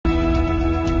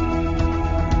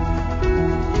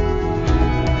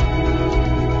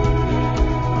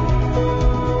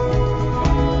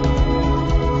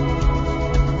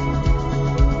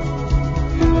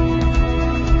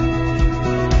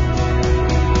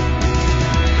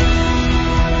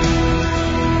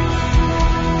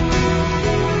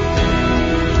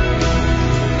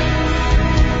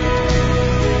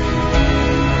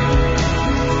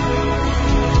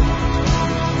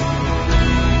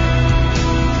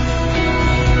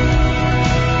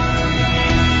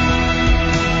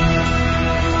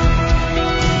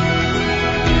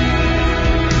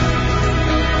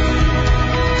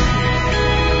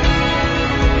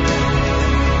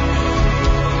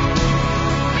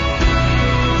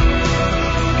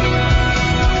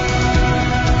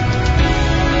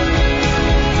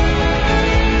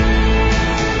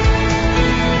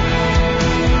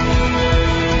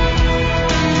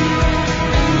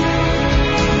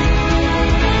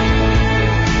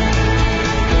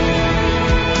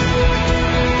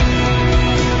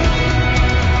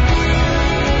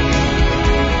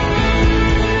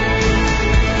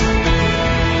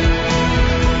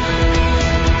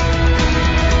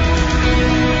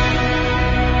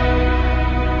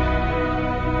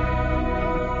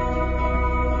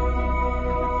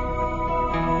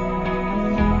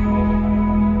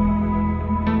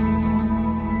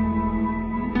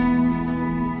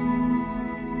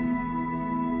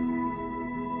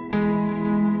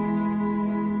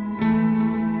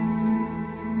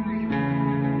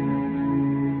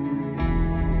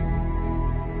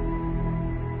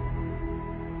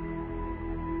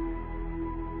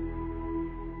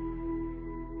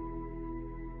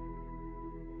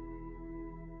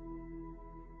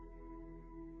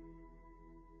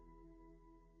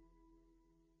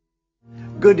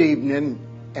Good evening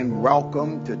and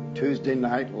welcome to Tuesday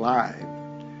Night Live.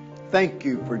 Thank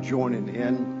you for joining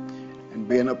in and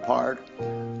being a part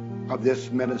of this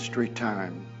ministry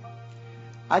time.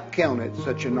 I count it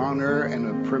such an honor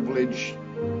and a privilege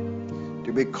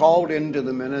to be called into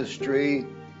the ministry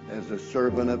as a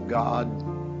servant of God,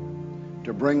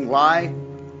 to bring life,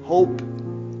 hope,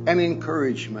 and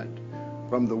encouragement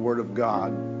from the Word of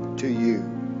God to you.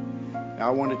 Now, I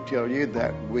want to tell you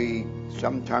that we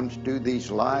sometimes do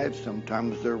these live,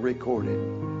 sometimes they're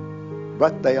recorded,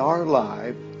 but they are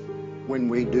live when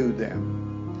we do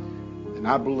them. And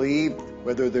I believe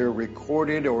whether they're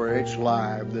recorded or it's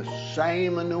live, the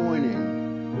same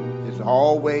anointing is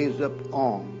always up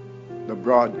on the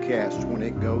broadcast when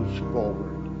it goes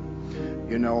forward.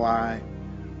 You know, I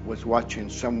was watching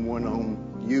someone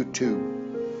on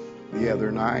YouTube the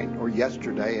other night, or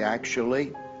yesterday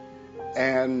actually,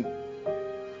 and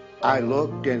I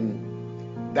looked and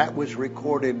that was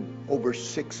recorded over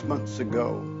 6 months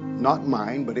ago. Not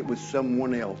mine, but it was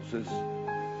someone else's.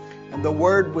 And the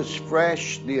word was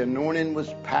fresh. The anointing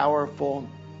was powerful.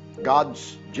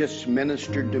 God's just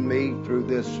ministered to me through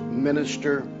this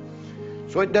minister.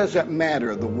 So it doesn't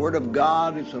matter. The Word of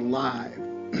God is alive.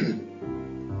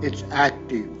 It's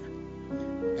active.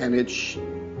 And it's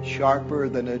sharper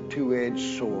than a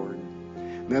two-edged sword.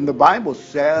 And then the Bible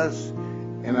says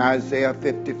in Isaiah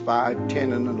 55,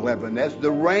 10 and 11, as the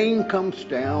rain comes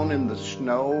down and the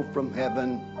snow from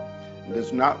heaven,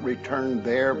 does not return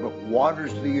there, but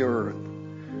waters the earth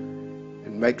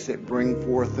and makes it bring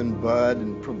forth and bud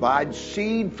and provides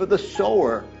seed for the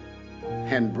sower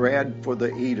and bread for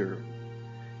the eater.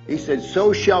 He said,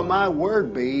 so shall my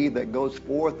word be that goes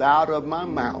forth out of my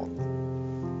mouth.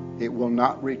 It will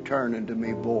not return unto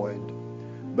me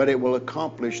void, but it will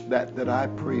accomplish that I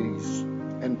please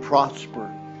and prosper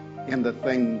in the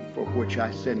thing for which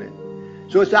I sent it.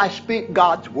 So as I speak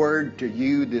God's word to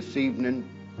you this evening,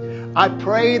 I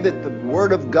pray that the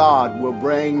Word of God will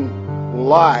bring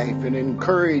life and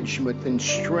encouragement and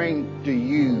strength to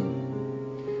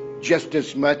you, just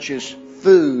as much as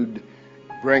food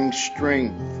brings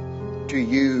strength to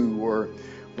you, or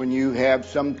when you have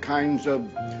some kinds of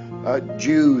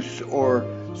juice or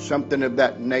something of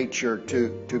that nature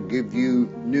to give you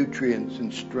nutrients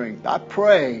and strength. I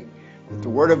pray that the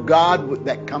Word of God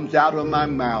that comes out of my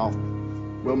mouth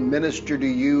will minister to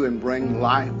you and bring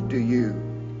life to you.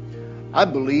 I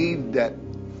believe that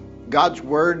God's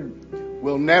Word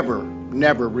will never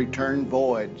return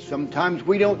void. Sometimes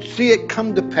we don't see it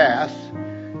come to pass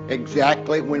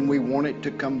exactly when we want it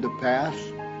to come to pass.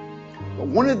 But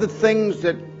one of the things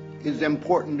that is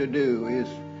important to do is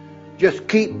just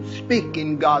keep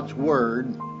speaking God's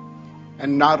Word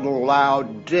and not allow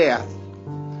death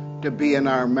to be in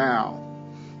our mouth.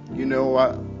 You know,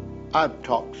 I've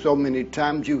talked so many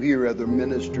times, you hear other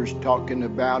ministers talking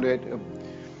about it.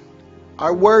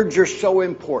 Our words are so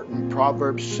important.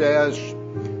 Proverbs says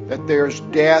that there's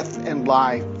death and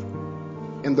life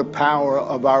in the power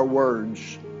of our words.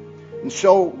 And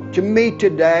so to me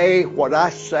today, what I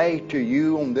say to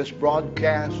you on this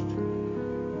broadcast,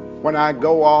 when I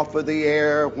go off of the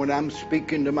air, when I'm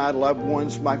speaking to my loved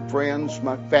ones, my friends,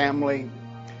 my family,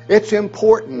 it's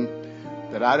important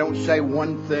that I don't say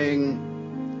one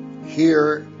thing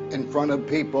here in front of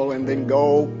people and then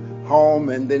go home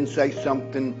and then say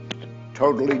something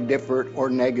totally different or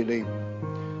negative.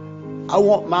 I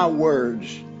want my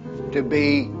words to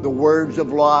be the words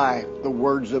of life, the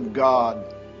words of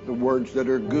God, the words that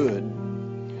are good.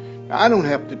 Now, I don't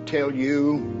have to tell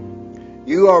you,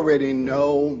 you already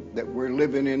know that we're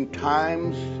living in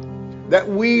times that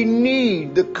we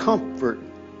need the comfort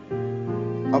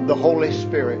of the Holy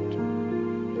Spirit.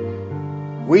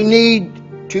 We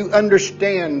need to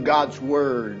understand God's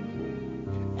Word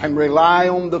and rely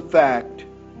on the fact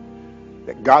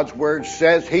that God's Word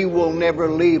says He will never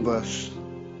leave us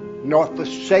nor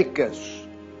forsake us,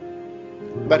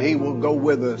 but He will go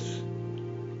with us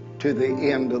to the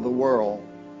end of the world.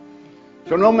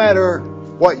 So no matter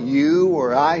what you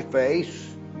or I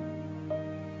face,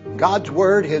 God's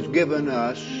Word has given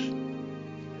us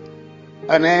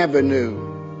an avenue,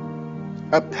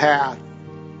 a path,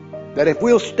 that if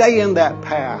we'll stay in that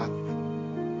path,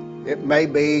 it may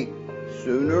be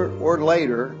sooner or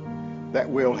later that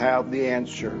we'll have the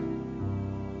answer.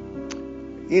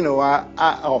 You know, I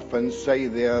often say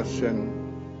this,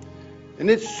 and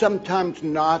it's sometimes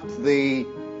not the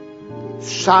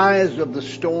size of the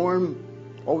storm.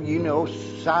 Oh, you know,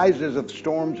 sizes of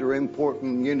storms are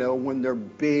important, you know, when they're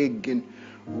big and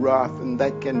rough and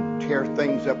they can tear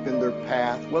things up in their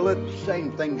path. Well, the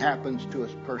same thing happens to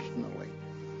us personally.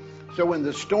 So when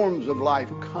the storms of life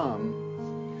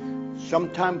come,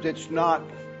 Sometimes it's not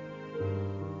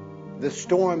the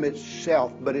storm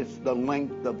itself, but it's the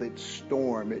length of its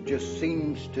storm. It just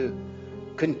seems to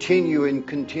continue and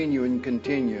continue and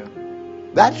continue.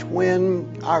 That's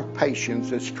when our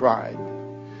patience is tried.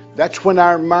 That's when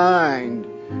our mind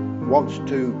wants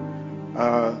to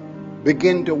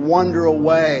begin to wander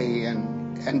away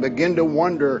and begin to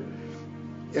wonder,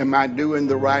 am I doing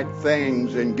the right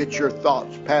things, and get your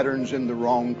thoughts patterns in the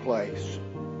wrong place.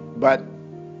 But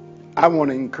I want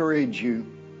to encourage you,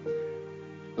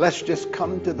 let's just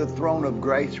come to the throne of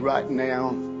grace right now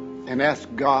and ask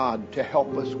God to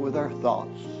help us with our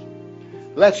thoughts.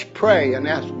 Let's pray and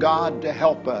ask God to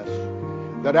help us,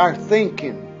 that our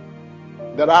thinking,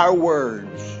 that our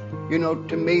words,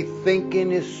 to me,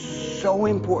 thinking is so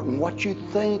important. What you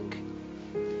think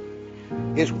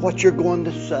is what you're going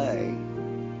to say.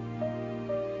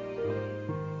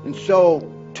 And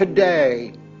so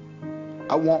today,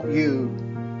 I want you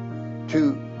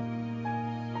to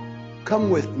come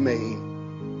with me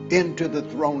into the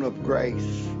throne of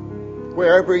grace.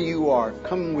 Wherever you are,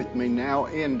 come with me now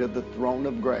into the throne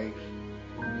of grace.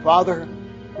 Father,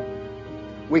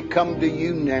 we come to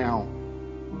you now.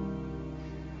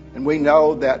 And we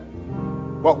know that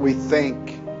what we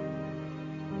think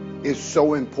is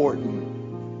so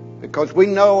important, because we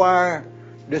know our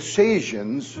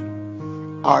decisions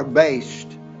are based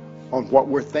on what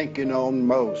we're thinking on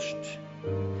most.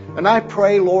 And I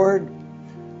pray, Lord,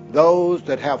 those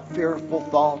that have fearful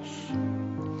thoughts,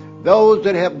 those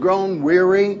that have grown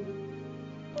weary,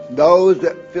 those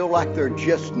that feel like they're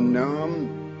just numb,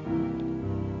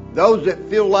 those that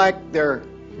feel like they're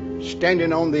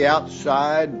standing on the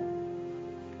outside,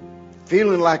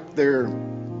 feeling like they're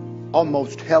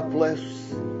almost helpless,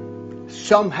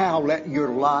 somehow let your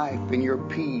life and your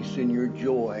peace and your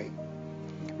joy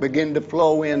begin to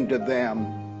flow into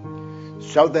them,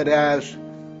 so that as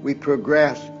we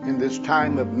progress in this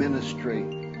time of ministry,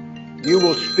 you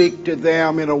will speak to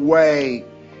them in a way,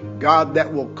 God,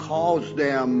 that will cause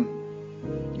them,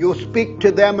 you'll speak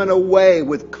to them in a way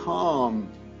with calm,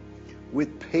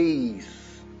 with peace,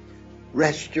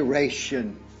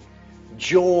 restoration,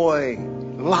 joy,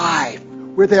 life,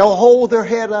 where they'll hold their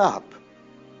head up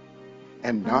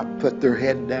and not put their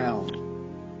head down.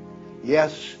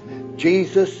 Yes,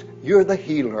 Jesus, you're the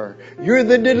healer. You're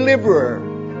the deliverer.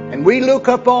 And we look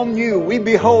upon you. We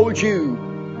behold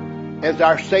you as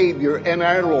our Savior and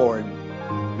our Lord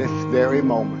this very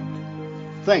moment.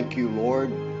 Thank you, Lord,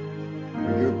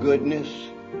 for your goodness,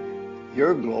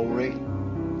 your glory,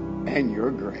 and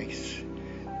your grace.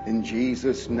 In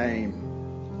Jesus'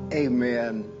 name,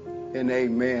 amen and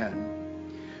amen.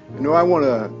 I want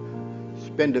to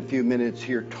spend a few minutes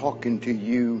here talking to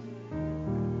you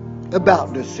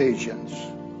about decisions.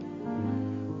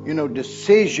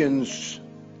 Decisions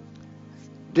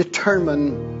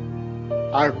determine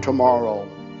our tomorrow.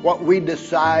 What we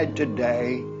decide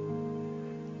today,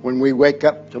 when we wake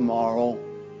up tomorrow,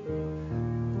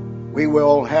 we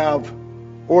will have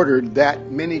ordered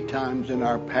that many times in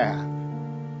our path.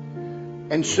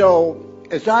 And so,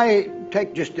 as I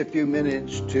take just a few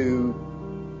minutes to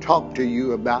talk to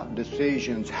you about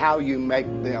decisions, how you make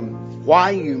them,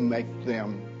 why you make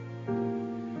them,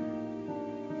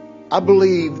 I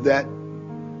believe that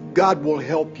God will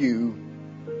help you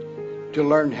to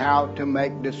learn how to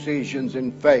make decisions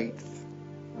in faith.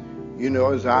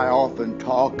 As I often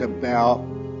talk about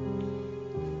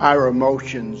our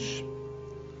emotions,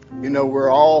 we're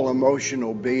all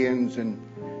emotional beings, and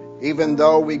even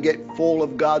though we get full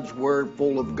of God's Word,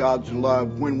 full of God's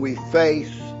love, when we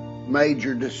face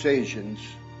major decisions,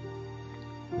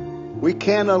 we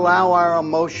can't allow our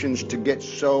emotions to get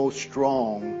so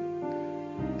strong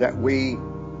that we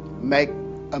make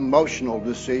emotional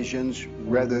decisions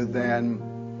rather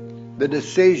than the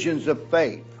decisions of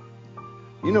faith.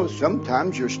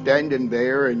 Sometimes you're standing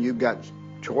there and you've got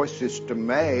choices to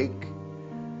make,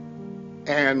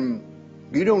 and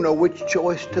you don't know which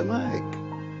choice to make.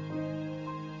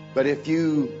 But if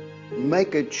you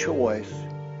make a choice,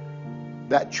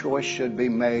 that choice should be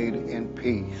made in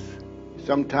peace.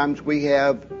 Sometimes we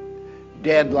have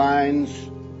deadlines,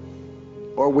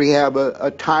 or we have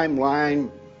a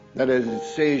timeline that a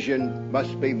decision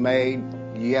must be made,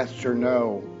 yes or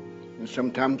no. And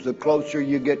sometimes the closer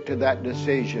you get to that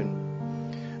decision,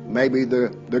 maybe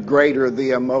the greater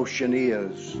the emotion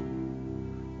is.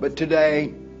 But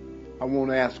today, I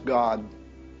want to ask God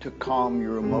to calm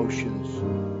your emotions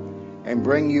and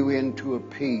bring you into a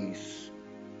peace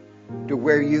to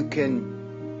where you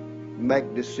can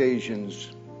make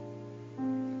decisions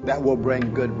that will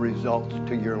bring good results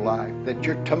to your life, that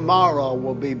your tomorrow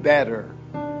will be better.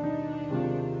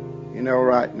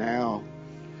 Right now,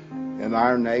 in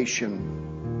our nation.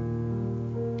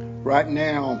 Right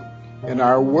now, in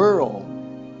our world,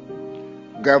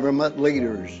 government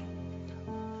leaders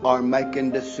are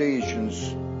making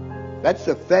decisions that's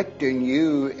affecting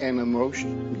you and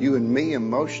me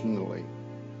emotionally.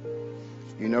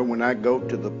 You know, when I go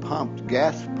to the pumps,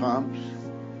 gas pumps,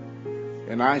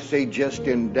 and I see just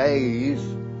in days,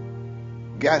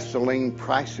 gasoline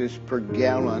prices per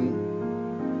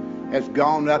gallon has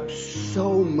gone up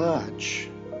so much.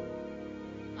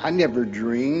 I never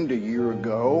dreamed a year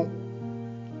ago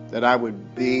that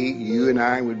you and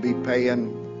I would be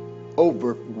paying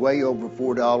way over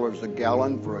 $4 a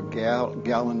gallon for a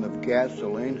gallon of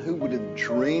gasoline. Who would have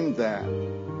dreamed that?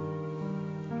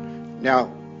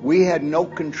 Now, we had no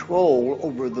control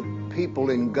over the people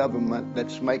in government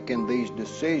that's making these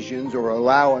decisions or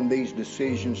allowing these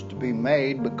decisions to be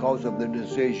made because of the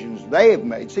decisions they have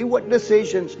made. See what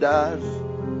decisions does?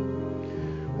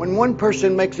 When one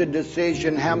person makes a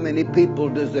decision, how many people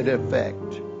does it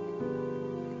affect?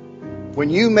 When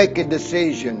you make a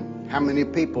decision, how many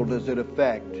people does it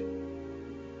affect?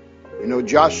 You know,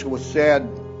 Joshua said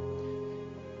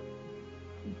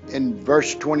in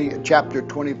chapter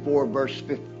 24, verse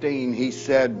 15, he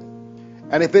said,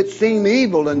 "And if it seem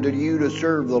evil unto you to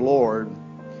serve the Lord,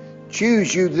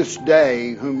 choose you this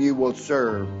day whom you will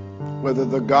serve, whether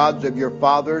the gods of your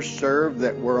fathers served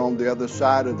that were on the other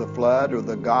side of the flood, or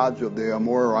the gods of the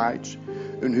Amorites,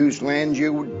 in whose land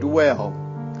you dwell.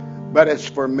 But as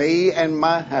for me and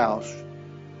my house,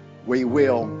 we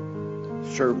will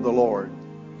serve the Lord."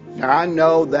 Now, I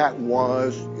know that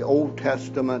was the Old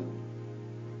Testament,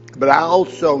 but I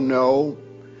also know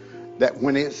that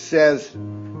when it says,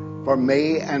 "For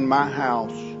me and my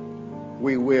house,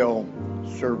 we will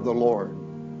serve the Lord,"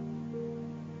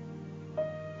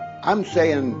 I'm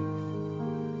saying,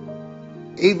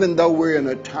 even though we're in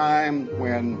a time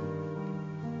when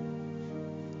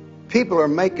people are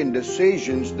making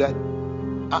decisions that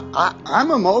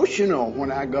I'm emotional when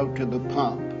I go to the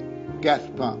gas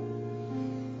pump,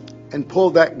 and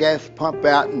pull that gas pump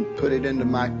out and put it into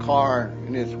my car,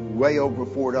 and it's way over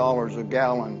 $4 a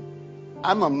gallon.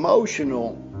 I'm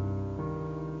emotional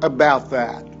about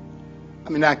that. I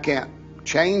mean, I can't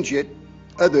change it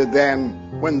other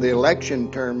than when the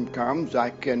election term comes, I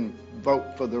can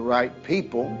vote for the right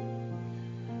people.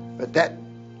 But that,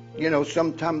 you know,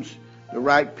 sometimes the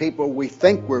right people we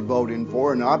think we're voting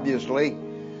for, and obviously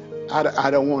I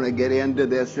don't want to get into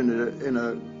this in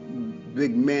a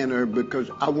big manner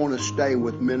because I want to stay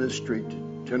with ministry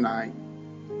tonight.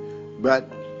 But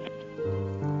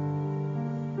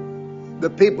the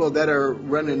people that are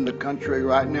running the country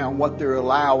right now, what they're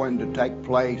allowing to take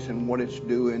place and what it's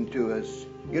doing to us,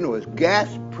 you know, as gas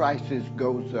prices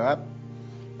goes up,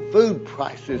 food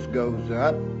prices goes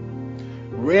up,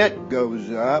 rent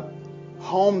goes up,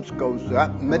 homes goes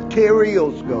up,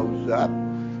 materials goes up,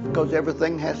 because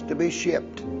everything has to be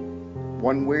shipped.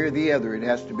 One way or the other, it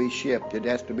has to be shipped. It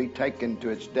has to be taken to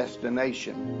its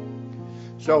destination.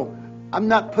 So I'm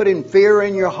not putting fear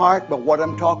in your heart, but what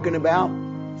I'm talking about,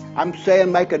 I'm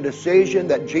saying make a decision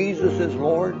that Jesus is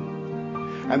Lord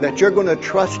and that you're going to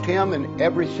trust Him in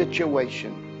every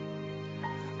situation.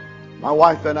 My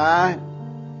wife and I,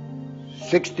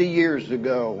 60 years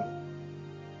ago,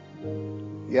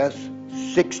 yes,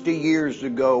 60 years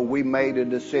ago, we made a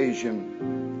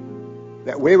decision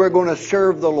that we were going to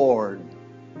serve the Lord,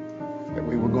 that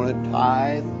we were going to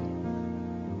tithe.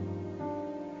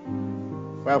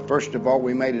 Well, first of all,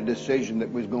 we made a decision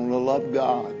that we was going to love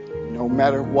God no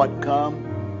matter what comes,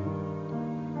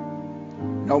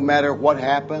 no matter what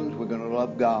happens, we're going to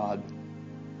love God.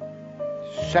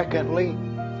 Secondly,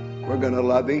 we're going to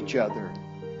love each other.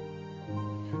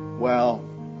 Well,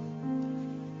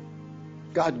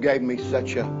 God gave me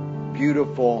such a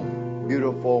beautiful,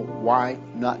 beautiful wife,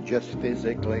 not just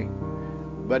physically,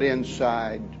 but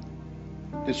inside,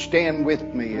 to stand with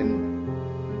me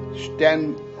and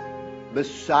stand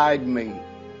beside me,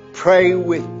 pray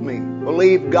with me,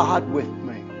 believe God with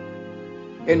me.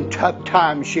 In tough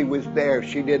times, she was there.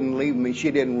 She didn't leave me.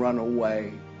 She didn't run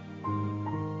away.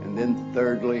 And then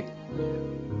thirdly,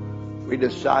 we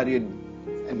decided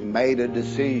and made a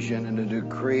decision and a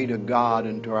decree to God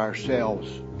and to ourselves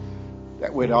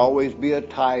that we'd always be a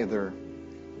tither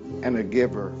and a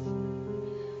giver.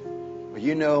 But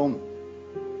you know,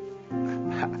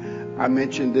 I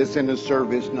mentioned this in a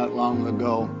service not long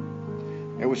ago.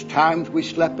 There was times we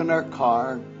slept in our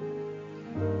car.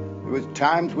 There was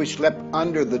times we slept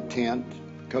under the tent,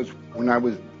 because when I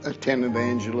was a tent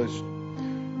evangelist,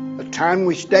 a time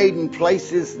we stayed in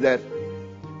places that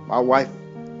my wife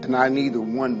and I, neither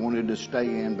one wanted to stay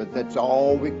in, but that's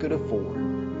all we could afford.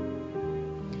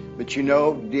 But you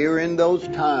know, during those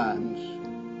times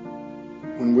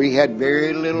when we had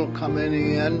very little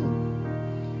coming in,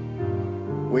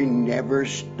 we never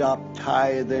stopped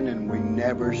tithing and we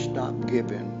never stopped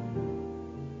giving.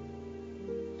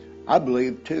 I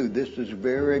believe, too, this is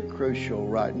very crucial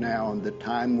right now in the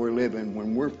time we're living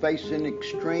when we're facing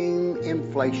extreme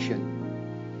inflation.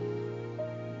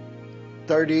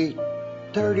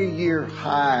 30-year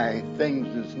high, things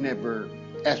has never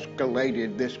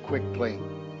escalated this quickly.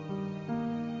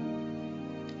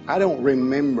 I don't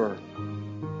remember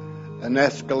an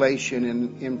escalation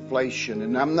in inflation.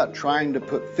 And I'm not trying to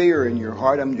put fear in your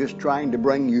heart. I'm just trying to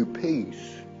bring you peace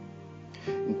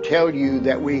and tell you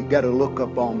that we got to look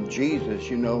up on Jesus.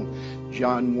 You know,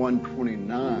 John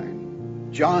 1:29.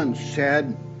 John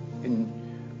said,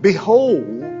 and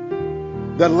behold,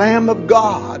 the Lamb of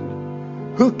God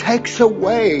who takes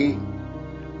away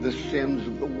the sins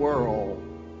of the world.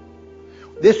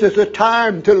 This is a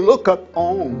time to look up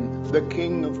on the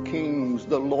King of Kings,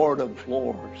 the Lord of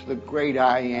Lords, the great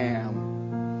I am.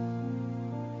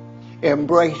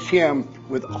 Embrace Him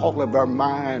with all of our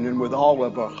mind and with all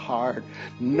of our heart.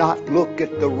 Not look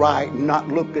at the right, not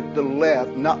look at the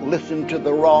left, not listen to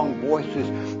the wrong voices,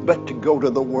 but to go to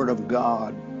the Word of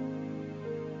God.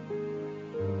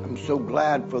 I'm so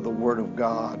glad for the Word of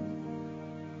God.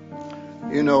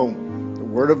 You know, the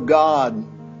Word of God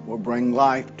will bring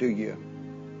life to you.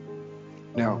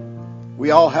 Now,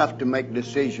 we all have to make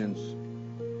decisions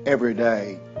every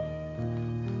day.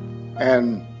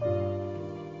 And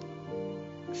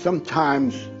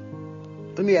sometimes,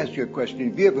 let me ask you a question.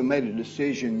 Have you ever made a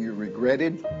decision you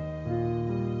regretted?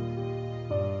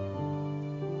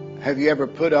 Have you ever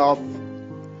put off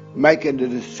making a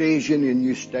decision and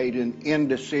you stayed in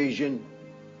indecision?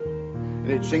 And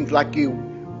it seems like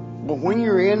but when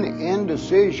you're in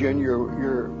indecision,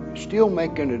 you're still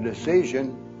making a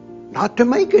decision not to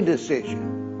make a decision.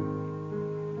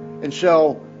 And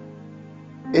so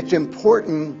it's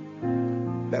important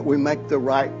that we make the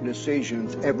right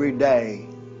decisions every day.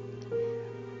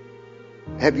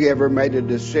 Have you ever made a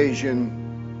decision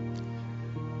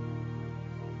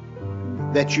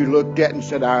that you looked at and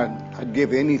said, I'd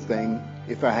give anything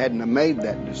if I hadn't have made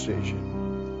that decision?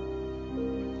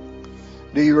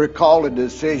 Do you recall a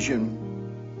decision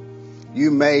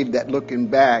you made that looking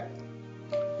back,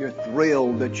 you're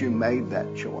thrilled that you made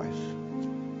that choice?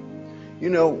 You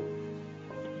know,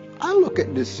 I look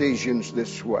at decisions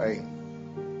this way.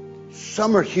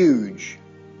 Some are huge.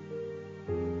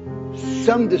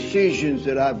 Some decisions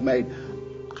that I've made,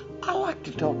 I like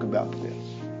to talk about this.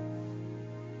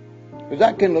 Because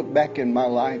I can look back in my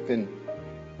life and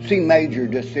see major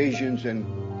decisions and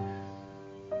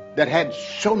that had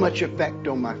so much effect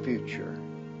on my future.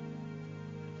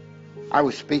 I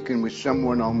was speaking with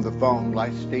someone on the phone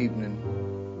last evening,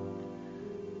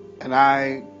 and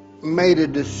I made a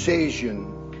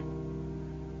decision.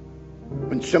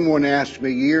 When someone asked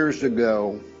me years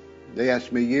ago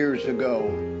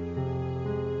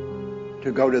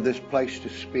to go to this place to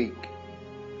speak,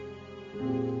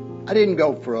 I didn't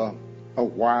go for a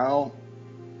while.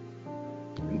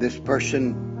 And this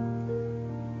person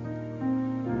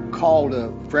called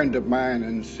a friend of mine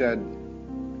and said,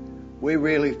 we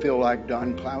really feel like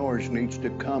Don Clowers needs to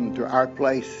come to our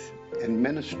place and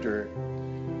minister,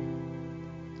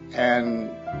 and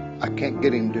I can't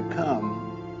get him to come.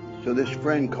 So this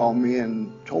friend called me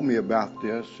and told me about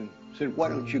this and said, why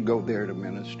don't you go there to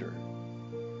minister?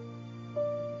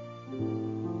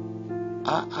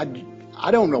 I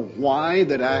don't know why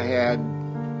that I had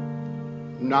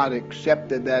not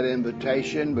accepted that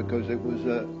invitation, because it was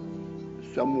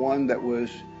someone that was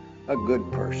a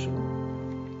good person.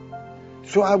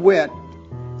 So I went.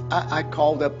 I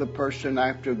called up the person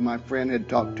after my friend had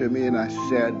talked to me, and I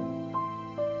said,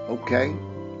 okay,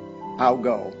 I'll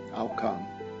go. I'll come.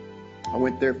 I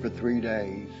went there for 3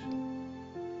 days.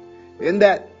 In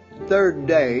that third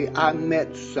day, I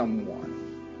met someone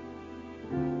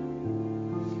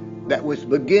that was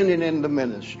beginning in the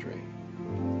ministry.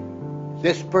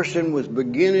 This person was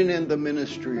beginning in the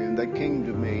ministry, and they came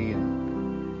to me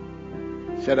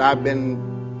and said, I've been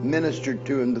ministered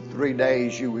to in the 3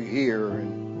 days you were here,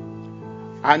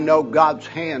 and I know God's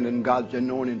hand and God's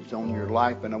anointing is on your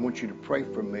life, and I want you to pray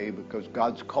for me because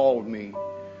God's called me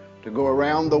to go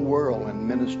around the world and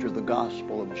minister the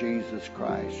gospel of Jesus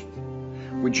Christ.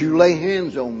 Would you lay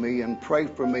hands on me and pray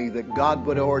for me that God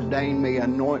would ordain me,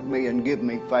 anoint me, and give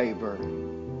me favor,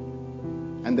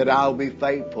 and that I'll be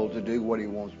faithful to do what He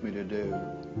wants me to do?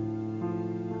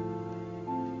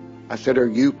 I said, are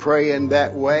you praying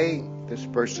that way? This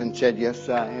person said, yes,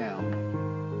 I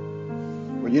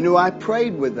am. Well, you know, I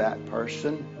prayed with that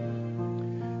person,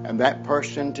 And that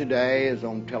person today is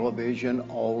on television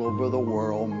all over the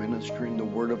world ministering the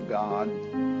Word of God.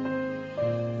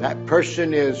 That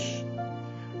person is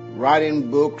writing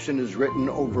books and has written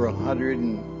over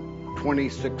 120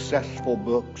 successful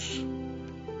books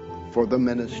for the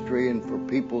ministry and for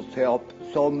people's help.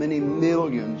 So many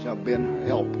millions have been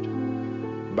helped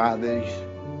by these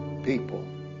people.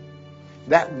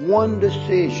 That one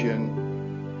decision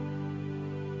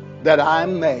that I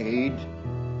made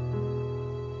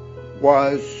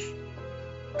was,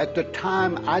 at the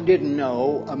time, I didn't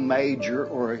know, a major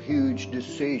or a huge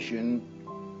decision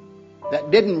that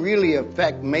didn't really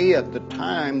affect me at the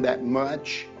time that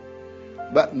much,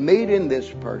 but meeting this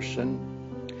person,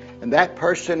 and that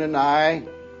person and I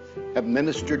have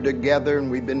ministered together, and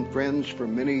we've been friends for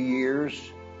many years.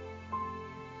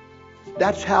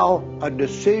 That's how a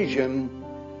decision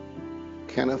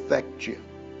can affect you.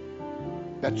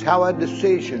 That's how a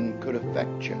decision could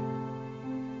affect you.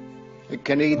 It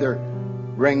can either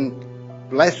bring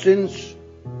blessings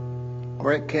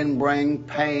or it can bring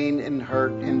pain and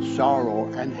hurt and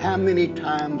sorrow. And how many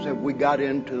times have we got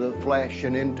into the flesh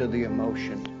and into the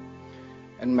emotion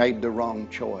and made the wrong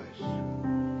choice?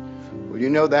 Well, you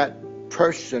know, that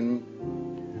person,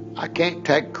 I can't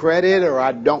take credit, or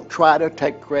I don't try to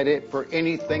take credit for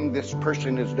anything this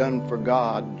person has done for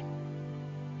God.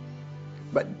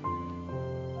 But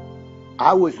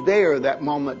I was there that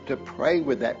moment to pray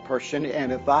with that person,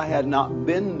 and if I had not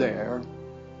been there,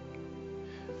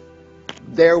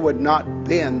 there would not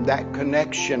been that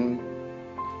connection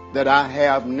that I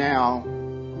have now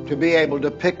to be able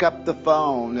to pick up the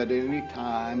phone at any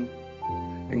time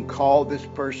and call this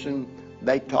person.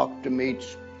 They talk to me.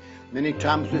 Many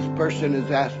times this person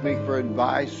has asked me for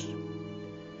advice.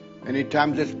 Many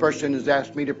times this person has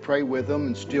asked me to pray with them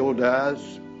and still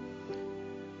does.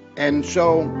 And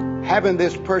so having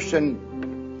this person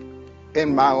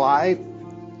in my life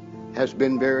has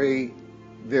been very,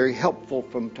 very helpful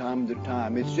from time to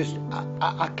time. It's just,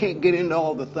 I can't get into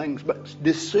all the things, but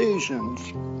decisions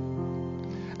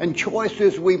and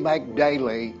choices we make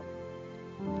daily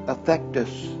affect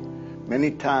us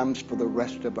many times for the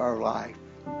rest of our life.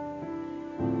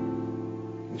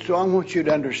 And so I want you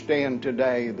to understand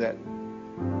today that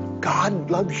God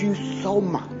loves you so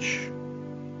much.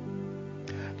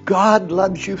 God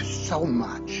loves you so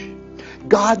much.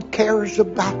 God cares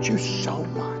about you so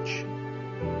much.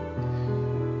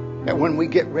 That when we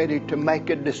get ready to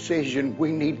make a decision,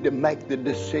 we need to make the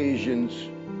decisions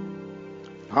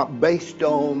not based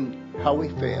on how we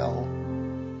feel,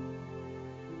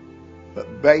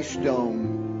 but based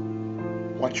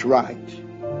on what's right.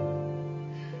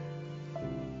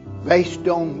 Based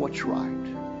on what's right.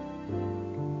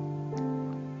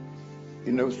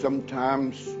 You know,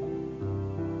 sometimes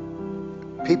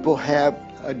people have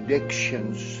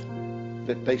addictions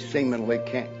that they seemingly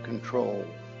can't control.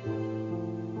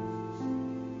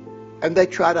 And they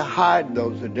try to hide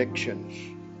those addictions.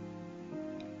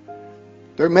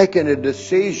 They're making a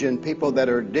decision, people that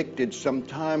are addicted,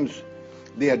 sometimes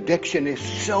the addiction is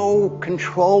so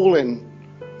controlling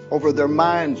over their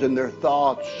minds and their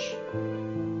thoughts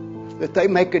that they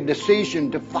make a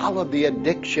decision to follow the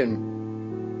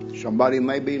addiction. Somebody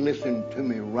may be listening to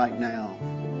me right now.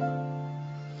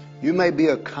 You may be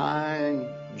a kind,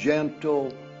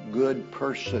 gentle, good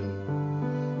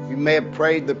person. You may have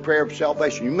prayed the prayer of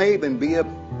salvation. You may even be a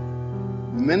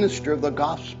minister of the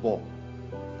gospel.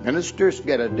 Ministers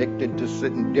get addicted to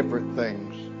certain different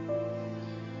things.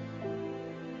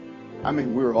 I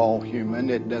mean, we're all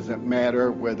human. It doesn't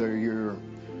matter whether you're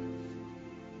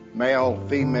male,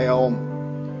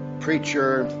 female,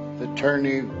 preacher,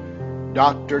 attorney,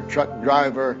 doctor, truck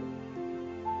driver,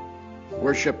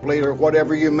 worship leader,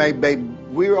 whatever you may be.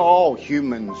 We're all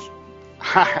humans.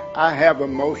 I have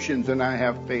emotions and I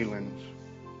have feelings.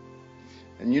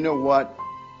 And you know what?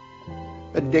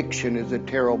 Addiction is a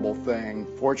terrible thing.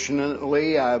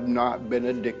 Fortunately, I have not been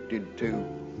addicted to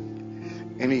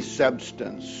any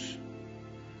substance.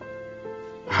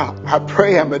 I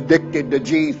pray I'm addicted to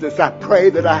Jesus. I pray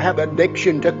that I have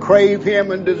addiction to crave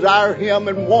Him and desire Him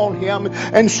and want Him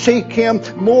and seek Him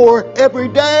more every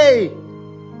day.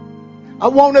 I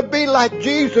want to be like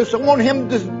Jesus. I want Him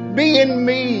to be in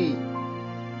me.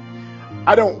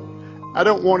 I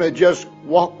don't want to just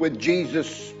walk with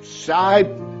Jesus' side.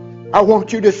 I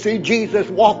want you to see Jesus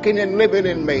walking and living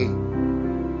in me.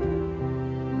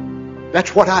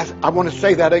 That's what I want to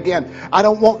say that again. I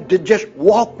don't want to just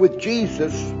walk with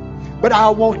Jesus, but I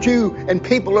want you and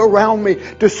people around me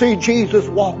to see Jesus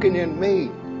walking in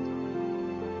me.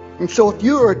 And so if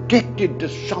you're addicted to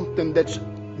something that's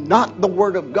not the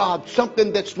Word of God,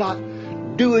 something that's not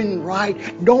doing right.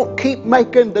 Don't keep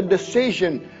making the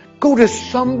decision. Go to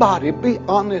somebody. Be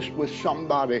honest with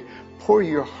somebody. Pour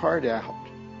your heart out.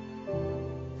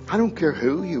 I don't care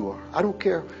who you are. I don't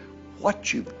care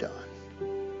what you've done.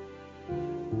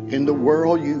 In the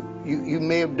world, you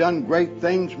may have done great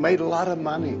things, made a lot of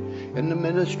money. In the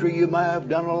ministry, you may have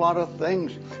done a lot of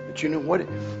things. But you know what?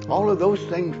 All of those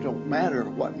things don't matter.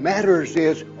 What matters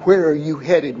is, where are you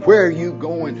headed? Where are you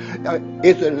going?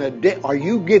 Are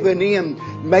you giving in,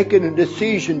 making a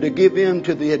decision to give in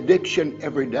to the addiction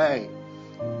every day?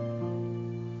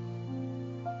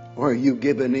 Or are you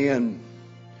giving in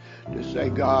to say,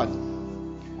 God,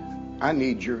 I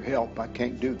need your help. I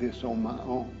can't do this on my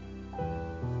own.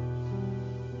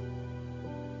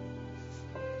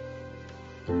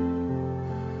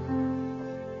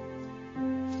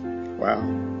 Wow.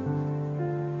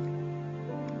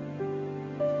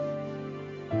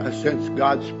 I sense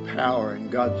God's power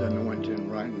and God's anointing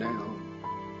right now.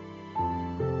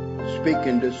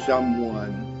 Speaking to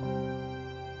someone.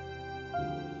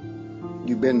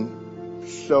 You've been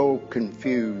so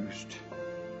confused.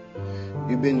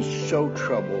 You've been so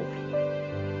troubled.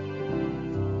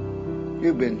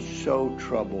 You've been so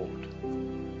troubled.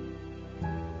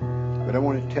 But I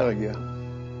want to tell you,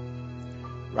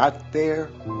 right there,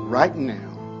 right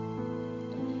now,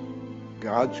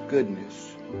 God's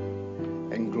goodness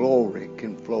and glory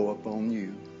can flow upon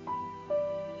you.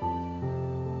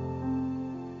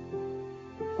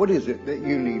 What is it that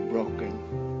you need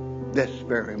broken this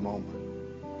very moment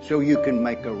so you can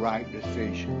make a right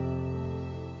decision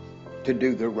to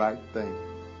do the right thing?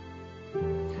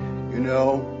 You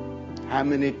know, how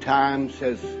many times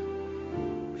has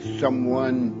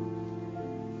someone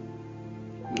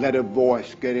let a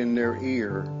voice get in their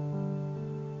ear,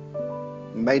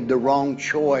 made the wrong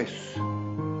choice,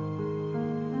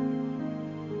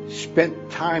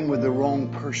 spent time with the wrong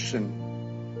person,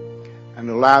 and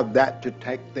allowed that to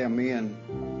take them in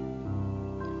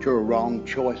to a wrong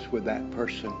choice with that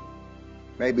person,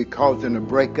 maybe causing a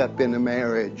breakup in a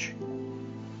marriage.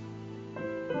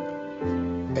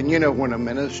 And you know, when a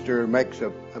minister makes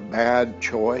a bad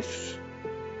choice,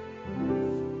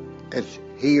 as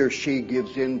he or she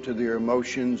gives in to their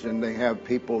emotions and they have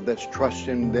people that's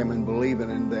trusting them and believing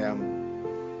in them,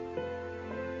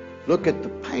 look at the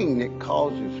pain it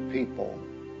causes people,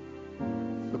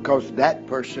 because that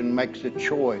person makes a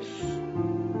choice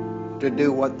to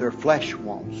do what their flesh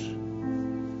wants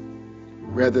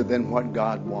rather than what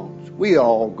God wants. We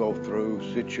all go through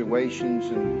situations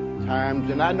and times,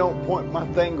 and I don't point my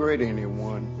finger at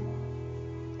anyone.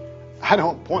 I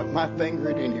don't point my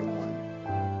finger at anyone.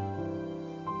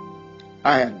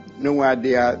 I had no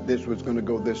idea this was going to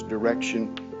go this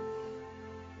direction.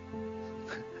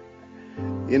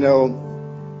 You know,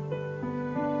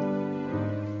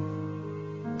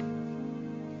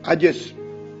 I just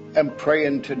am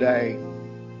praying today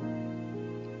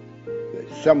that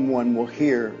someone will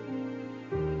hear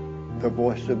the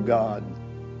voice of God.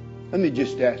 Let me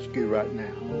just ask you right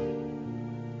now,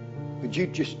 would you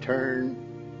just turn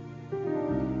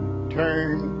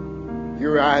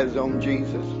your eyes on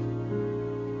Jesus?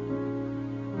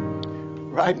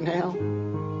 Right now.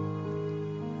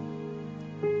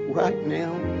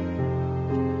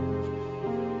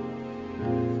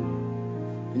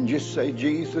 And just say,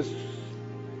 Jesus,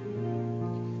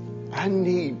 I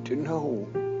need to know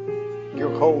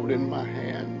you're holding my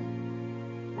hand.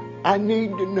 I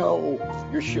need to know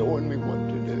you're showing me what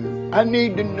to do. I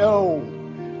need to know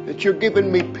that you're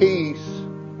giving me peace.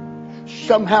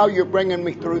 Somehow you're bringing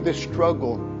me through this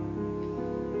struggle.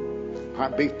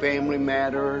 Might be family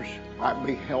matters, might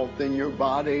be health in your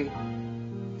body.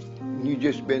 You've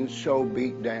just been so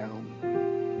beat down.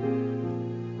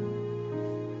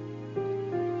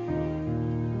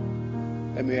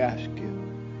 Let me ask you,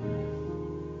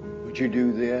 would you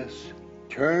do this?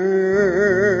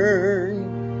 Turn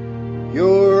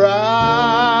your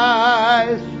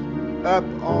eyes up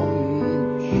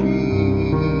on Jesus.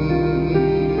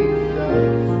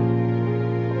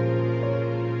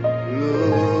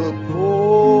 Look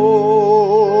full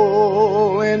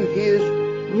in His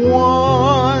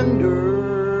wonderful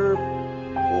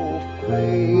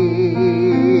face.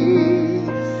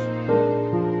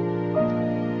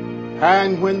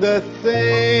 And when the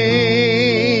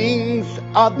things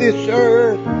of this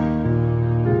earth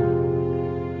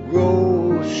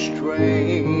grow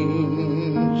strangely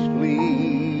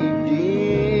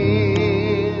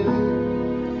dim,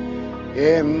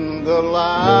 in the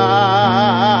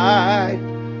light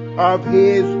of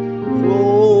His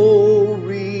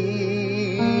glory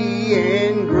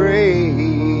and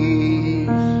grace,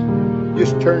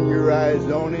 just turn your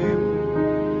eyes on Him.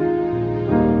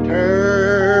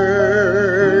 Turn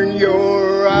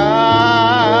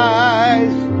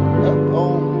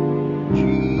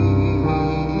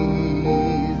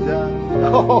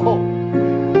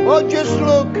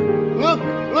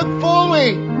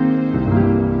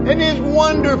in His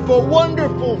wonderful,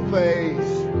 wonderful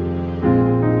face.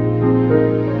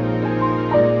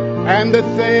 And the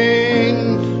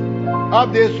things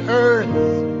of this earth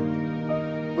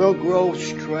will grow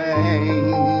strangely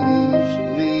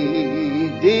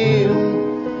dim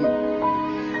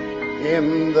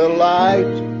in the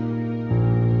light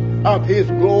of His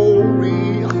glory,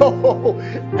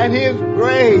 and His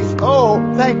grace. Oh,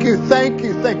 thank you, thank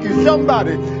you, thank you.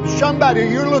 Somebody,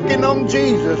 you're looking on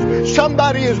Jesus.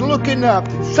 Somebody is looking up.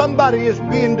 Somebody is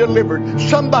being delivered.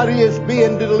 Somebody is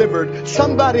being delivered.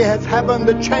 Somebody is having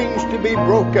the chains to be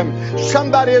broken.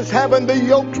 Somebody is having the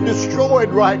yokes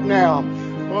destroyed right now.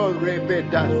 Oh,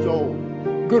 rebedaso,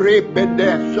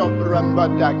 grebedaso,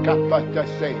 brambada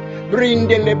kapatase.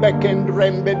 Brindele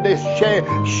bekendrembe de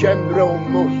shembro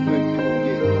mosutuye.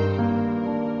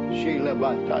 Shila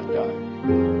batata.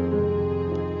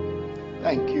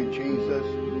 Thank you, Jesus.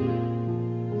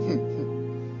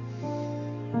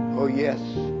 Oh, yes.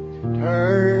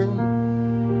 Turn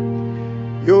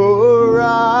your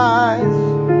eyes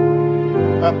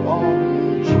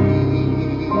upon Jesus.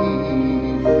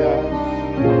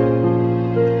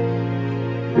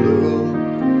 Look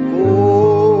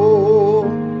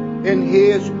in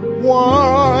His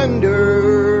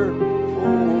wonderful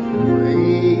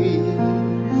grace,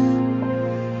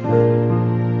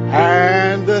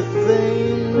 and the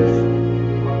things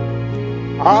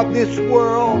of this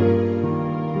world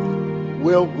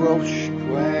will grow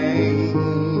strangely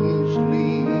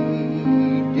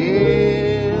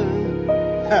dim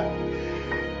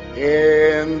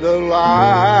in the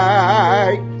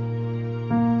light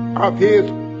of His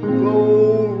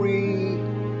glory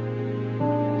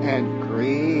and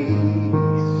grace.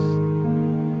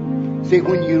 See,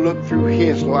 when you look through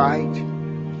His light,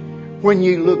 when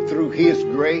you look through His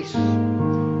grace,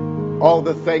 all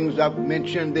the things I've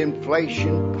mentioned,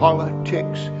 inflation,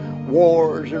 politics,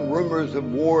 wars and rumors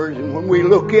of wars, and when we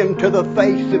look into the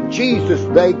face of Jesus,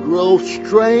 they grow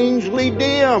strangely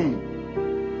dim.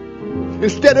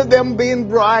 Instead of them being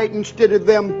bright, instead of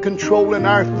them controlling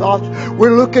our thoughts,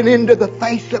 we're looking into the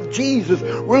face of Jesus.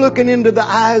 We're looking into the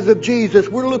eyes of Jesus.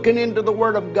 We're looking into the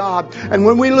Word of God. And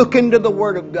when we look into the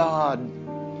Word of God,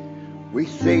 we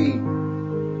see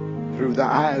through the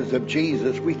eyes of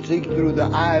Jesus. We see through the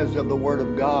eyes of the Word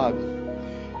of God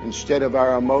instead of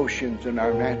our emotions and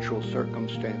our natural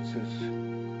circumstances.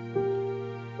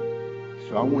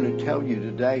 So I want to tell you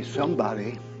today,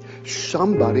 somebody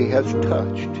has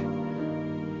touched.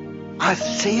 I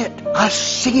see it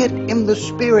in the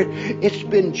Spirit. It's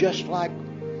been just like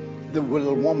the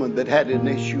little woman that had an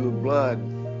issue of blood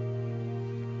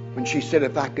when she said,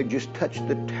 if I could just touch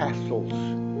the tassels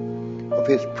of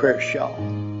His prayer shawl,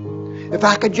 if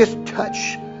I could just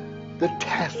touch the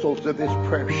tassels of His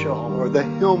prayer shawl or the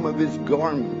hem of His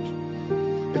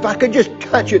garment, if I could just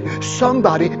touch it.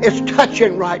 Somebody is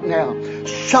touching right now.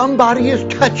 Somebody is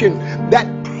touching that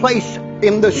place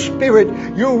in the Spirit.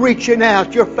 You're reaching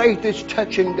out. Your faith is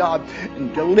touching God,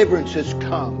 and deliverance has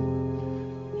come.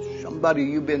 Somebody,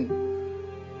 you've been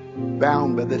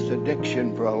bound by this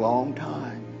addiction for a long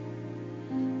time.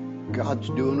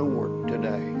 God's doing a work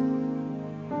today.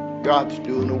 God's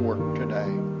doing a work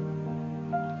today.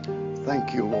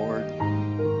 Thank you, Lord.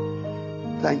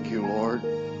 Thank you, Lord.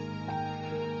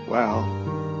 Wow.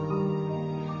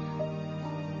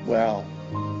 Wow.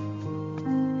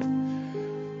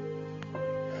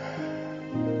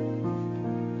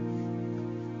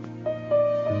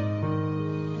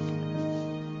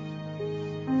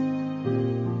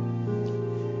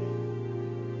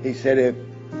 He said, if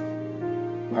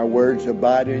my words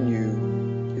abide in you,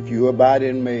 if you abide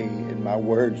in me and my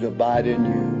words abide in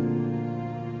you,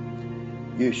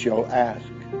 you shall ask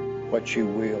what you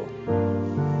will,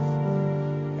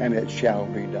 and it shall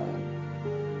be done.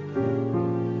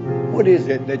 What is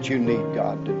it that you need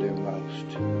God to do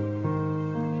most?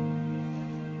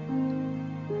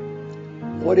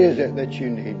 What is it that you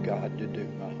need God to do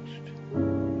most?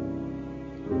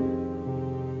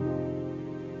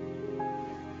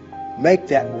 Make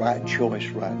that right choice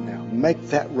right now. Make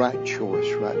that right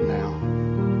choice right now.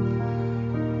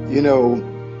 You know,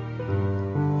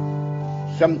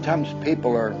 sometimes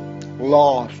people are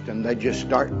lost and they just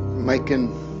start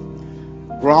making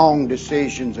wrong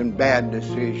decisions and bad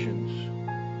decisions.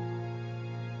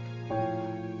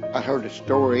 I heard a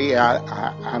story.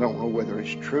 I don't know whether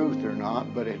it's truth or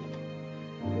not, but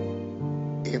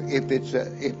if it's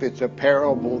a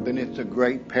parable, then it's a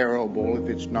great parable. If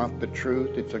it's not the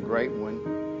truth, it's a great one.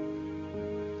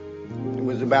 It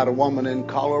was about a woman in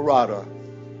Colorado.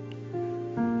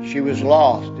 She was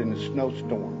lost in a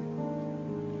snowstorm.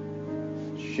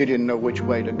 She didn't know which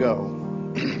way to go.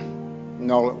 And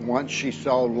And all at once she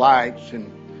saw lights,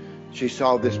 and she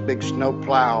saw this big snow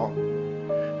plow.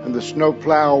 And the snow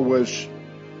plow was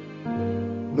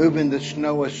moving the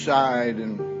snow aside.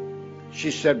 And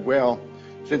she said, well,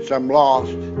 since I'm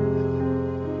lost,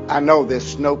 I know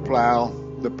this snow plow.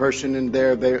 The person in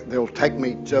there, they'll take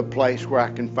me to a place where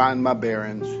I can find my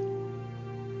bearings.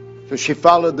 So she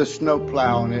followed the snow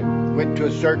plow, and it went to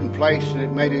a certain place, and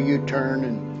it made a U-turn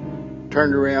and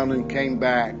turned around and came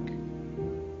back.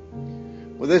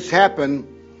 Well, this happened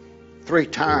 3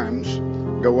 times.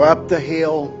 Go up the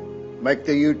hill, make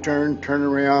the U-turn, turn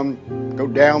around, go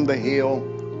down the hill,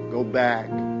 go back.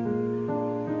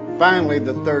 Finally,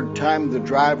 the 3rd time, the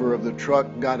driver of the truck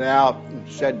got out and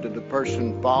said to the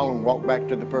person following, walked back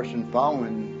to the person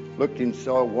following, looked and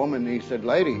saw a woman, and he said,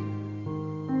 lady,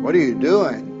 what are you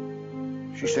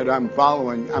doing? She said, I'm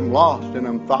lost and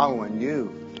I'm following you.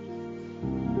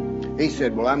 He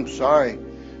said, well, I'm sorry,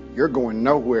 you're going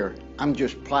nowhere. I'm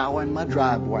just plowing my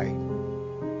driveway.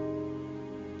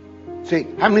 See,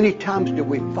 how many times do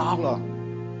we follow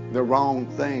the wrong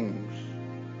things?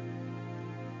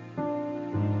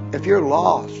 If you're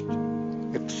lost,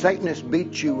 if Satan has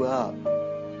beat you up,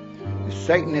 if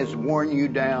Satan has worn you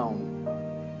down,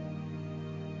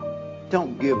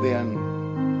 don't give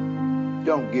in.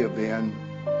 Don't give in.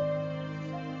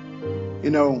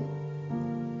 You know,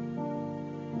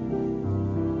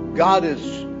 God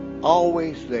is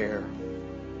always there.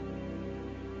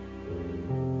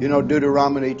 You know,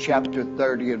 Deuteronomy chapter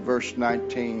 30 and verse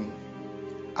 19,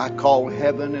 I call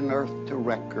heaven and earth to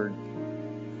record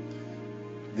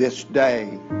this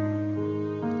day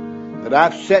that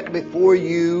I've set before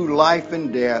you life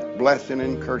and death, blessing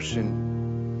and cursing.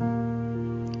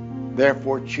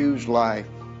 Therefore choose life,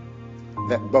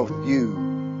 that both you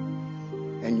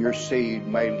and your seed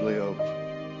may live.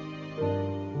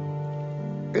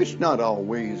 It's not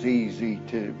always easy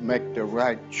to make the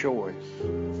right choice.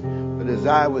 But as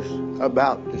I was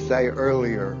about to say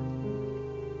earlier,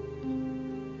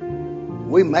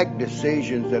 we make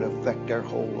decisions that affect our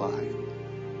whole life.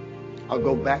 I'll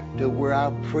go back to where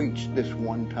I preached this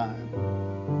one time.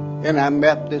 And I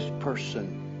met this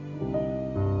person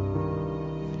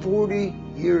 40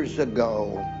 years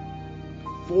ago.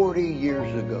 40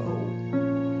 years ago,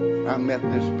 I met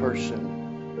this person.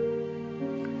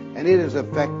 And it has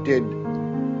affected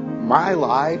my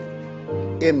life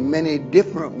in many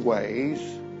different ways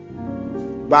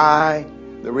by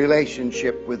the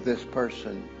relationship with this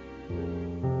person.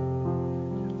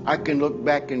 I can look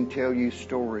back and tell you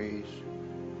stories.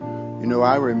 You know,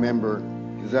 I remember,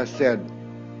 as I said,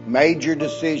 major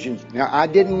decisions. Now, I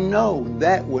didn't know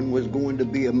that one was going to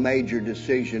be a major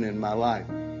decision in my life.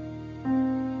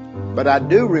 But I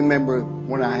do remember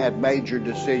when I had major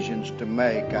decisions to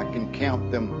make. I can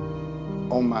count them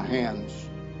on my hands.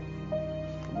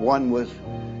 One was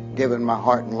giving my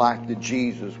heart and life to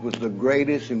Jesus, was the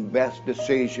greatest and best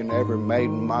decision ever made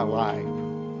in my life.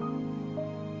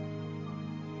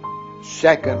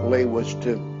 Secondly was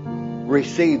to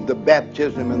receive the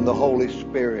baptism in the Holy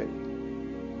Spirit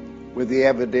with the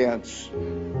evidence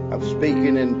of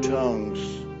speaking in tongues,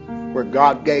 where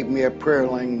God gave me a prayer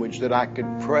language that I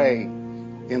could pray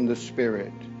in the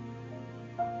Spirit.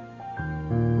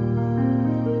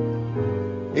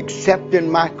 Accepting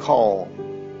my call.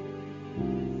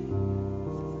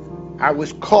 I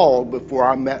was called before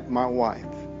I met my wife.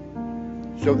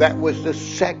 So that was the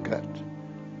second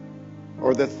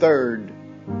or the third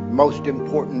most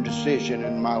important decision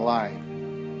in my life.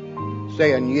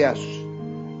 Saying, yes,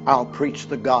 I'll preach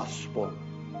the gospel.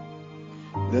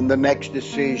 Then the next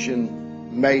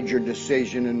decision, major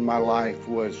decision in my life,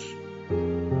 was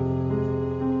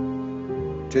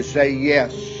to say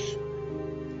yes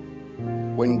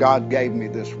when God gave me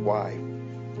this wife.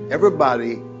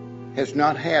 Everybody has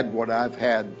not had what I've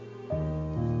had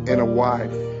in a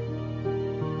wife.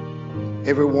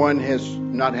 Everyone has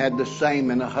not had the same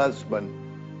in a husband.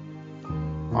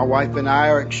 My wife and I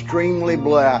are extremely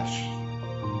blessed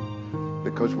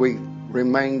because we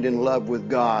remained in love with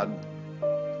God.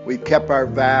 We've kept our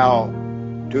vow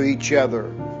to each other.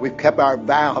 We've kept our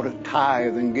vow to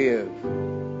tithe and give.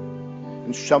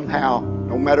 And somehow,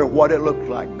 no matter what it looks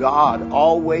like, God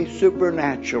always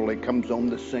supernaturally comes on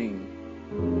the scene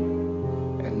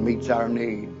and meets our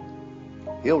need.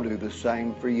 He'll do the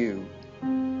same for you.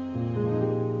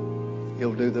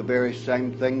 He'll do the very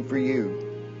same thing for you.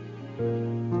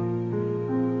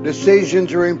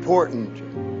 Decisions are important.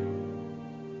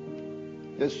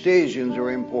 Decisions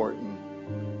are important.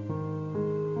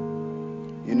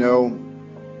 You know,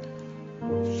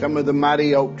 some of the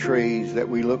mighty oak trees that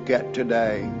we look at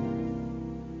today,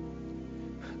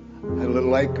 a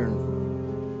little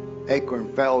acorn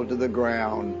acorn fell to the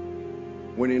ground,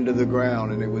 went into the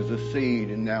ground, and it was a seed,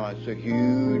 and now it's a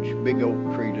huge, big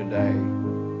oak tree today.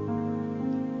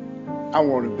 I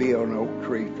want to be an oak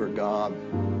tree for God.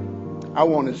 I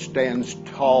want to stand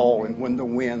tall, and when the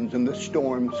winds and the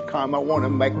storms come, I want to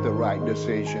make the right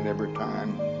decision every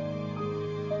time.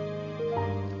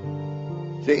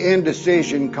 The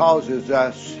indecision causes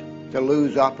us to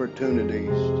lose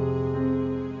opportunities.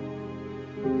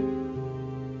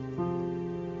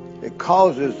 It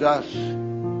causes us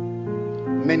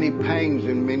many pains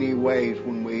in many ways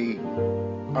when we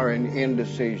are in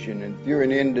indecision. And if you're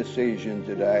in indecision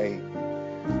today,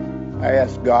 I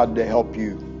ask God to help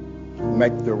you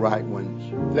make the right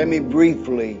ones. Let me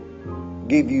briefly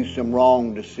give you some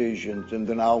wrong decisions, and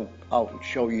then I'll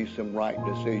show you some right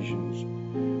decisions.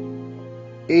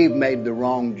 Eve made the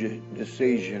wrong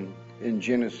decision in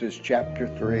Genesis chapter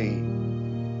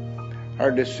 3.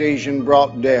 Her decision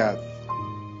brought death.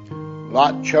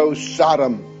 Lot chose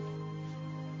Sodom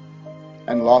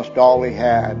and lost all he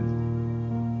had.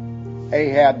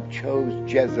 Ahab chose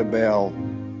Jezebel.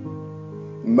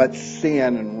 Much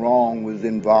sin and wrong was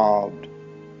involved.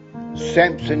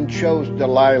 Samson chose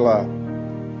Delilah.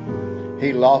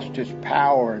 He lost his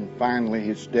power and finally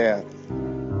his death.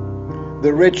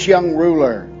 The rich young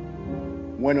ruler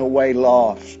went away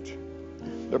lost.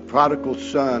 The prodigal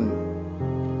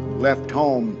son left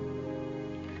home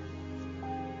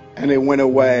and he went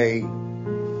away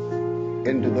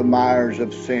into the mires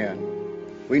of sin.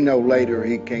 We know later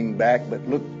he came back, but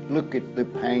look at the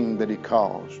pain that he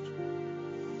caused.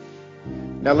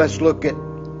 Now let's look at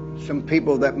some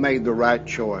people that made the right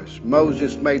choice.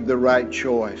 Moses made the right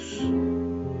choice.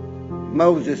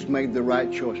 Moses made the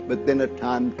right choice, but then a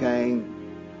time came.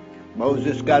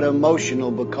 Moses got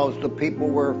emotional because the people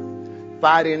were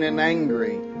fighting and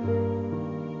angry.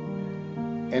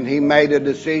 And he made a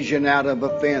decision out of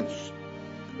offense.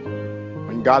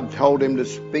 When God told him to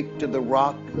speak to the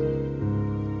rock,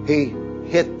 he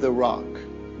hit the rock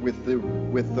with the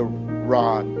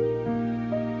rod.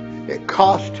 It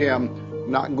cost him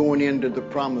not going into the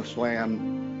promised land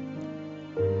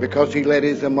because he let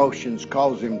his emotions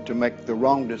cause him to make the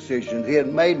wrong decisions. He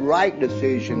had made right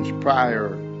decisions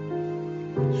prior.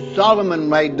 Solomon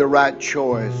made the right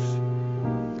choice.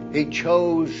 He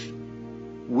chose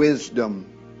wisdom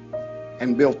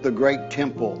and built the great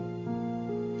temple.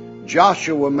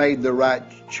 Joshua made the right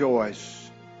choice.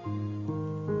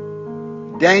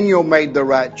 Daniel made the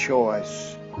right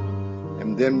choice.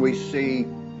 And then we see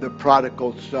the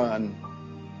prodigal son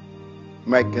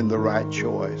making the right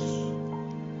choice.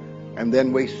 And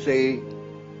then we see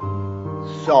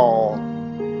Saul,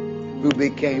 who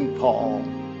became Paul.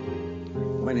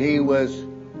 When he was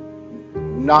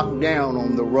knocked down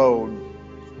on the road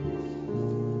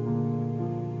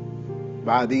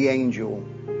by the angel,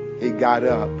 he got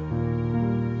up,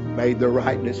 made the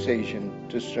right decision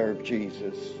to serve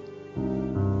Jesus.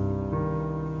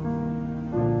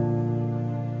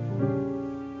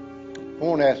 I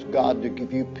want to ask God to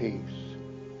give you peace.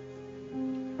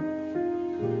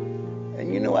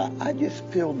 And you know, I just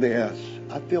feel this.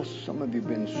 I feel some of you have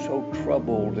been so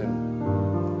troubled and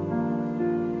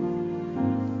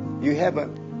you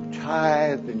haven't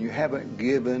tithed and you haven't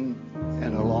given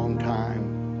in a long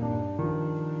time.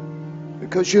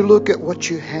 Because you look at what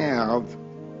you have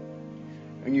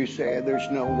and you say, there's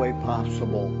no way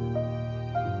possible.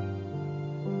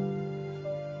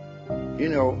 You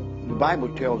know, the Bible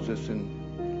tells us in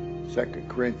 2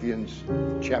 Corinthians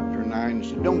chapter 9,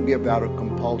 so don't give out of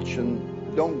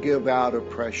compulsion, don't give out of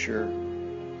pressure,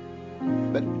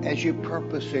 but as you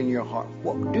purpose in your heart.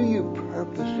 What do you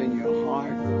purpose in your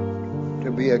heart?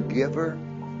 To be a giver?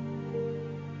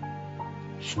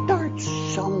 Start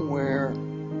somewhere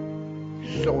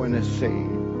sowing a seed.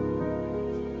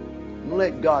 And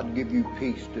let God give you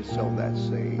peace to sow that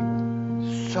seed.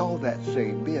 Sow that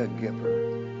seed. Be a giver.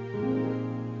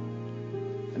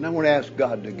 And I want to ask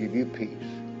God to give you peace.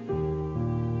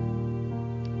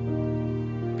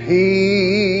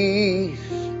 Peace.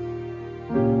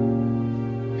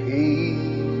 Peace.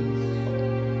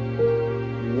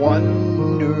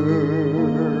 Wonderful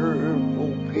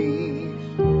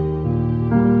peace.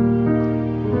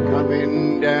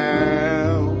 Coming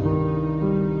down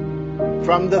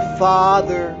from the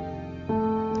Father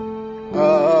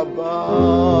above.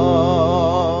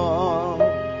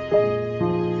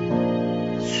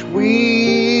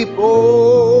 Sweep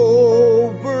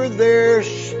over their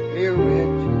spirit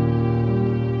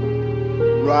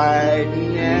right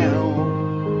now,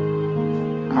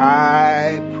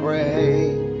 I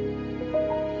pray.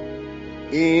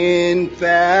 In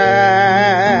fathomless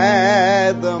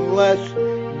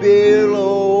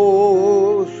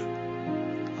billows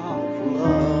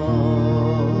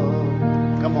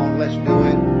Let's do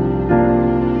it.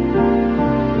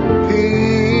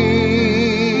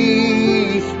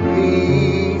 Peace,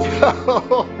 peace.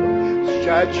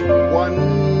 Such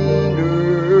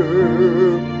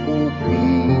wonderful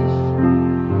peace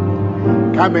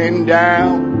coming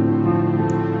down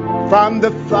from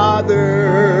the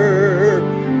Father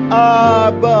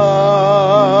above.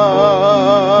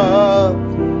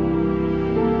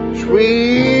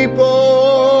 Sweep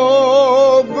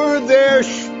over their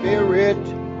spirit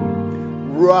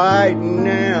right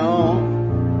now.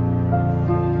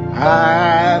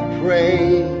 I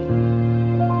pray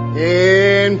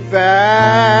in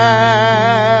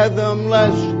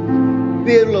fathomless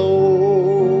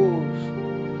billows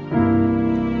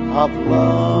of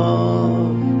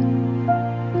love.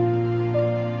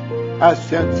 I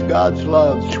sense God's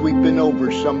love sweeping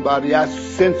over somebody. I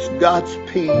sense God's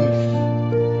peace.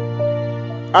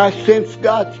 I sense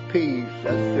God's peace.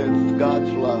 I sense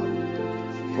God's love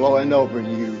flowing over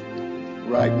you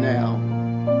right now.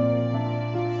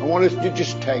 I want us to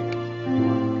just take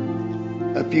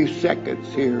a few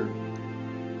seconds here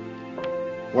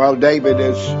while David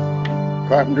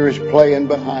Carpenter is playing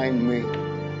behind me.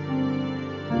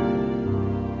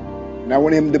 And I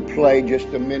want him to play just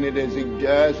a minute. As he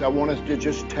does, I want us to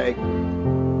just take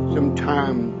some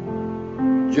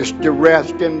time just to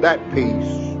rest in that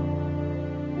peace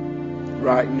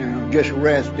right now. Just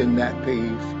rest in that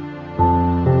peace.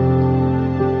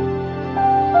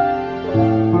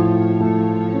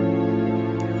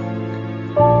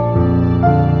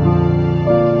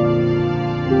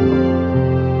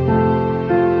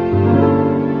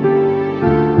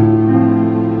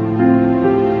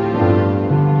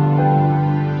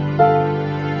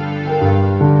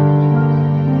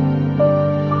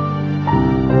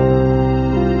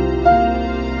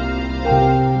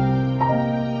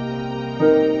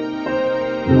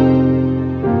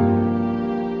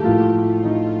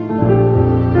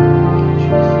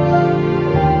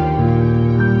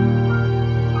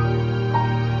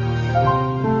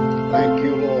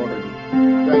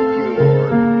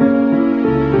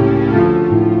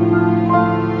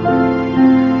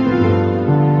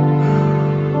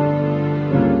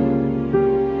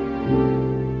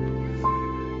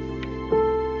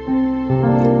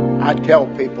 I tell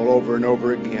people over and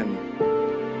over again,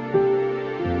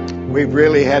 we've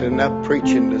really had enough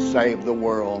preaching to save the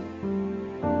world.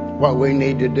 What we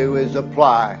need to do is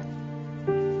apply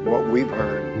what we've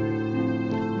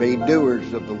heard. Be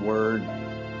doers of the word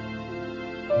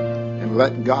and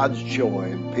let God's joy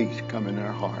and peace come in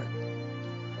our heart.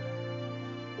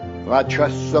 Well, I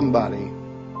trust somebody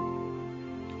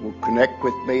will connect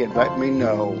with me and let me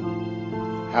know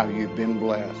how you've been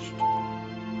blessed.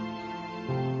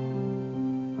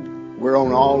 We're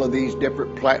on all of these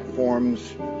different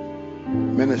platforms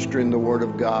ministering the Word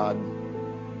of God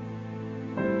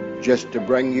just to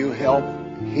bring you help,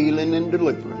 healing, and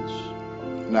deliverance.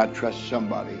 And I trust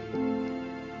somebody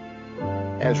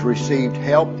has received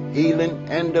help, healing,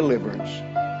 and deliverance.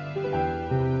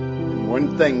 And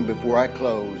one thing before I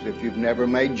close, if you've never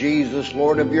made Jesus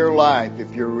Lord of your life,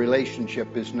 if your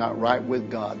relationship is not right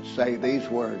with God, say these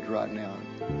words right now.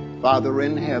 Father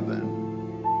in heaven,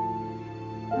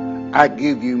 I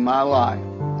give you my life.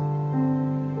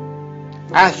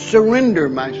 I surrender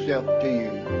myself to you.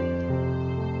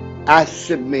 I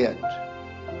submit.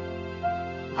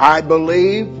 I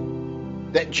believe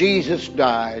that Jesus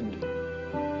died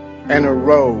and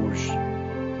arose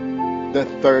the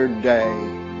third day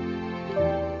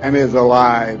and is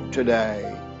alive today.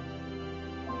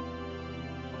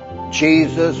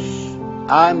 Jesus,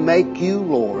 I make you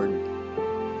Lord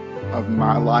of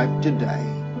my life today.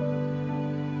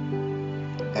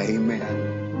 Amen.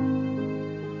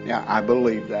 Yeah, I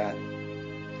believe that.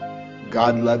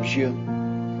 God loves you.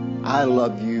 I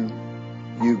love you.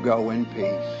 You go in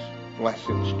peace.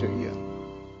 Blessings to you.